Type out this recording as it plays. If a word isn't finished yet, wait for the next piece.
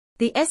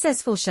The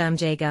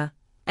SS-Fallschirmjäger,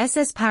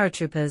 SS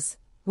Paratroopers,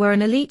 were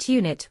an elite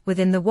unit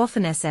within the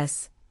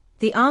Waffen-SS,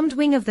 the armed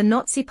wing of the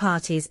Nazi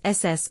Party's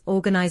SS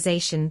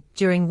organization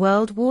during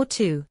World War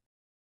II.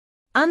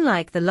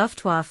 Unlike the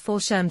Luftwaffe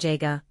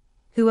Fallschirmjäger,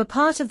 who were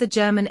part of the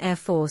German Air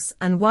Force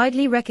and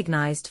widely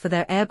recognized for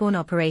their airborne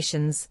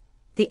operations,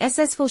 the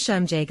SS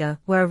Fallschirmjäger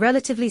were a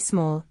relatively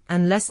small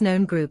and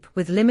less-known group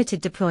with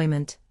limited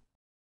deployment.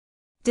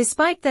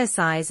 Despite their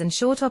size and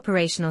short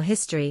operational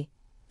history,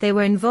 they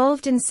were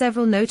involved in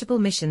several notable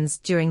missions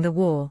during the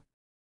war.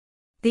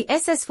 The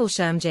SS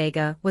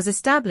Fallschirmjäger was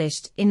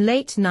established in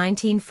late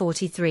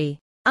 1943.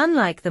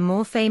 Unlike the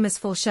more famous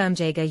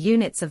Fallschirmjäger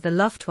units of the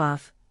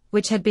Luftwaffe,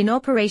 which had been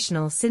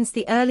operational since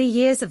the early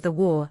years of the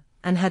war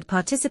and had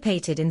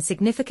participated in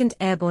significant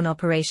airborne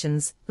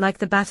operations like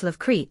the Battle of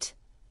Crete,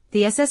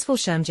 the SS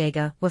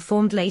Fallschirmjäger were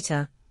formed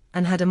later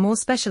and had a more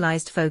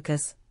specialized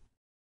focus.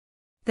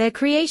 Their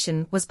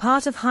creation was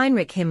part of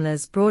Heinrich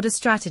Himmler's broader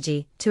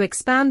strategy to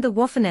expand the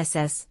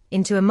Waffen-SS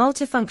into a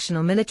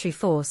multifunctional military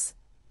force,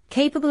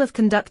 capable of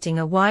conducting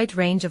a wide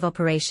range of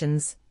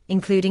operations,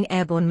 including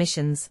airborne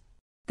missions.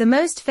 The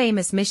most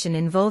famous mission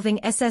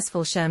involving SS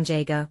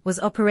Fallschirmjäger was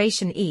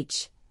Operation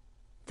Each,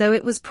 though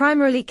it was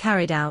primarily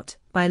carried out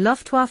by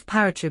Luftwaffe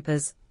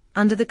Paratroopers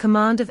under the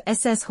command of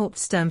SS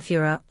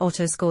Hauptsturmführer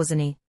Otto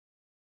Skorzeny.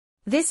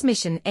 This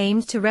mission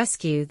aimed to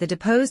rescue the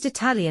deposed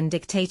Italian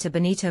dictator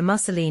Benito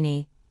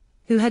Mussolini,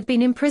 who had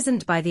been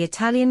imprisoned by the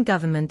Italian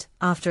government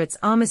after its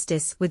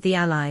armistice with the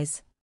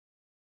Allies.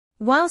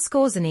 While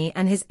Skorzeny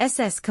and his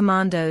SS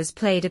commandos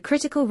played a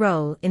critical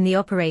role in the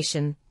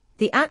operation,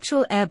 the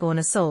actual airborne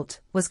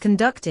assault was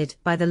conducted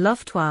by the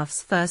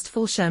Luftwaffe's 1st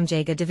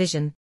Fallschirmjäger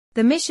Division.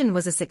 The mission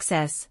was a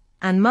success,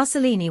 and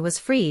Mussolini was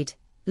freed,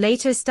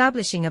 later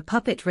establishing a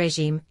puppet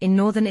regime in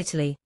northern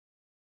Italy.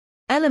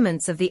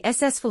 Elements of the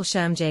SS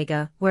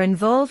Fallschirmjäger were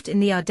involved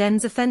in the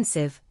Ardennes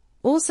offensive,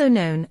 also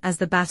known as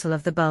the Battle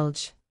of the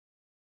Bulge.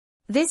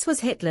 This was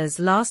Hitler's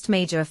last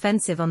major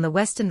offensive on the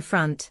Western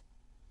Front,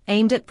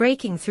 aimed at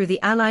breaking through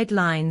the Allied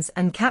lines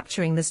and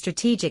capturing the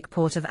strategic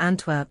port of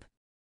Antwerp.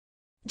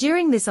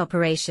 During this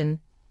operation,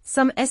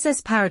 some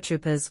SS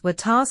paratroopers were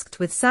tasked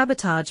with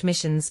sabotage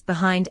missions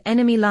behind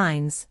enemy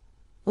lines,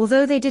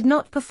 although they did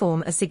not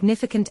perform a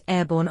significant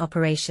airborne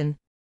operation.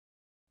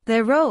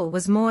 Their role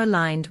was more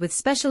aligned with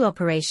special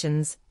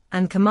operations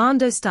and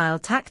commando-style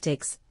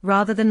tactics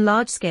rather than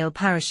large-scale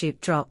parachute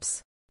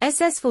drops.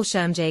 SS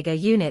Fallschirmjäger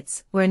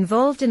units were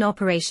involved in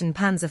Operation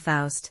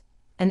Panzerfaust,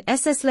 an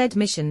SS-led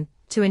mission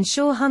to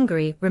ensure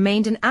Hungary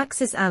remained an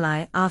Axis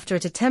ally after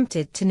it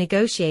attempted to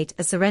negotiate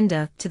a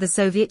surrender to the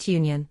Soviet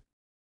Union.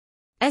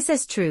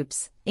 SS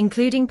troops,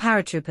 including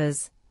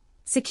paratroopers,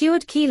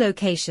 secured key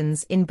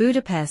locations in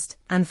Budapest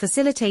and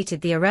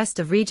facilitated the arrest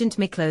of Regent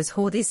Miklós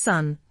Horthy's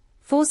son,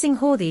 forcing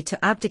Horthy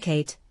to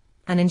abdicate,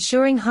 and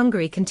ensuring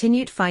Hungary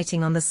continued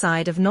fighting on the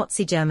side of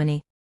Nazi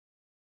Germany.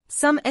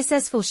 Some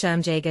SS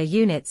Fallschirmjäger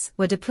units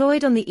were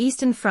deployed on the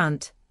Eastern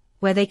Front,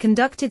 where they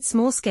conducted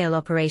small-scale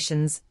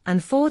operations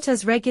and fought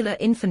as regular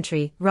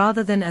infantry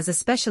rather than as a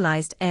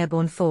specialized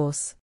airborne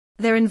force.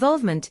 Their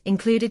involvement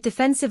included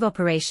defensive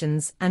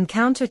operations and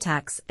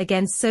counterattacks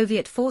against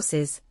Soviet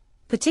forces,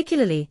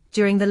 particularly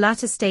during the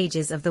latter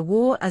stages of the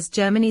war as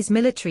Germany's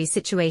military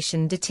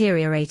situation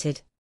deteriorated.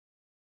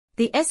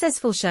 The SS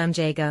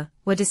Fallschirmjäger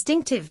were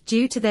distinctive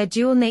due to their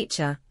dual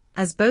nature,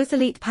 as both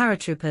elite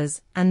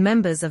paratroopers and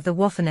members of the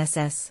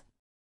Waffen-SS.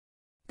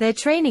 Their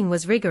training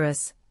was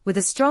rigorous, with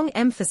a strong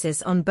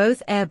emphasis on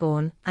both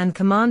airborne and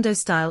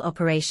commando-style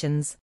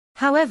operations.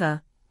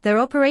 However, their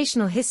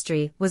operational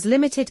history was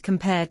limited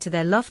compared to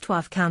their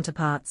Luftwaffe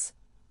counterparts,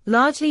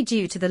 largely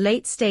due to the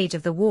late stage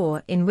of the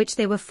war in which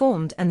they were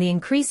formed and the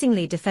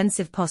increasingly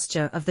defensive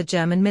posture of the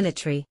German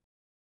military.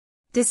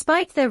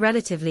 Despite their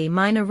relatively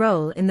minor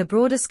role in the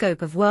broader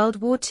scope of World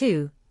War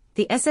II,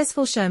 the SS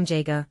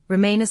Fallschirmjäger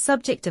remain a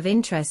subject of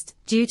interest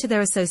due to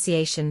their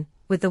association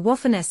with the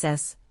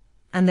Waffen-SS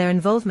and their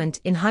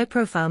involvement in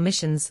high-profile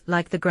missions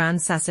like the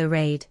Grand Sasso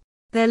Raid.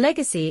 Their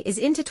legacy is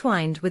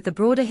intertwined with the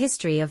broader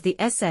history of the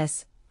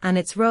SS and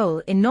its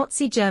role in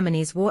Nazi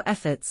Germany's war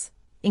efforts,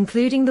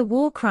 including the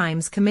war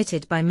crimes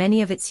committed by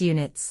many of its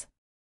units.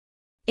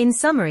 In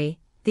summary,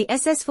 the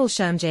SS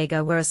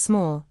Fallschirmjäger were a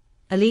small,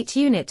 elite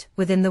unit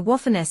within the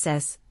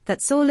Waffen-SS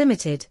that saw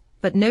limited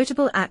but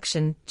notable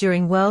action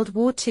during World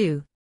War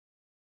II.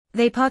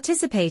 They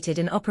participated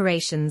in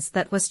operations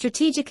that were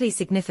strategically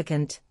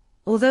significant,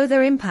 although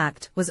their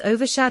impact was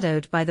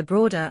overshadowed by the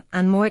broader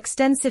and more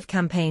extensive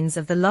campaigns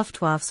of the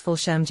Luftwaffe's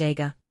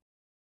Fallschirmjäger.